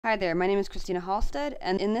Hi there, my name is Christina Halstead,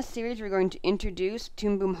 and in this series we're going to introduce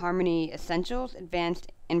Toon Boom Harmony Essentials,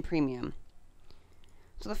 Advanced, and Premium.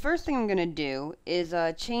 So the first thing I'm going to do is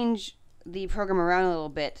change the program around a little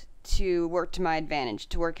bit to work to my advantage,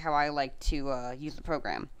 to work how I like to use the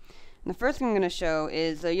program. And the first thing I'm going to show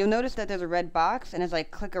is you'll notice that there's a red box, and as I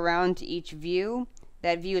click around to each view,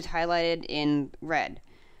 that view is highlighted in red.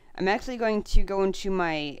 I'm actually going to go into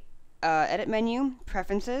my Edit menu,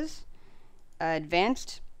 Preferences,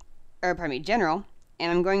 Advanced, General,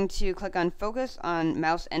 and I'm going to click on Focus on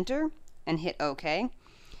Mouse Enter and hit OK.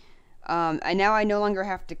 Now I no longer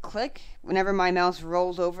have to click. Whenever my mouse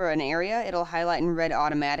rolls over an area, it'll highlight in red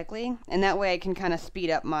automatically, and that way I can kind of speed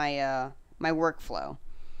up my my workflow.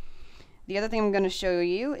 The other thing I'm going to show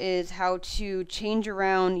you is how to change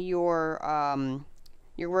around your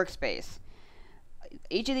workspace.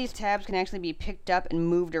 Each of these tabs can actually be picked up and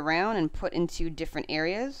moved around and put into different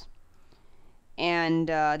areas. And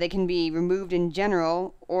they can be removed in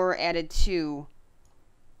general or added to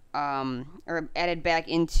or added back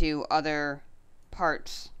into other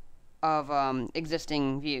parts of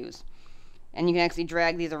existing views. And you can actually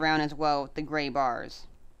drag these around as well with the gray bars.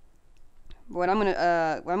 What I'm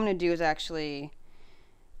gonna do is actually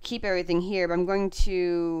keep everything here, but I'm going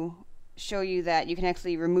to show you that you can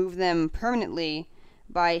actually remove them permanently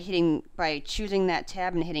by choosing that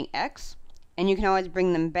tab and hitting X. And you can always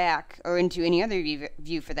bring them back, or into any other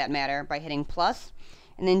view for that matter, by hitting plus,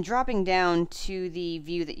 and then dropping down to the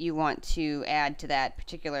view that you want to add to that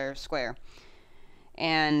particular square.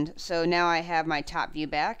 And so now I have my top view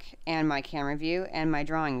back, and my camera view, and my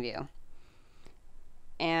drawing view.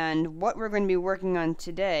 And what we're going to be working on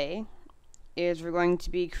today is we're going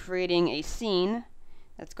to be creating a scene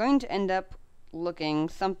that's going to end up looking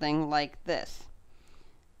something like this.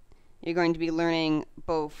 You're going to be learning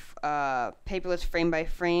both paperless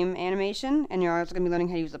frame-by-frame animation, and you're also going to be learning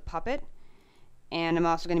how to use a puppet. And I'm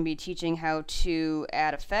also going to be teaching how to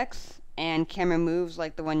add effects and camera moves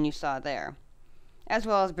like the one you saw there, as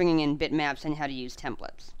well as bringing in bitmaps and how to use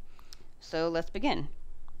templates. So let's begin.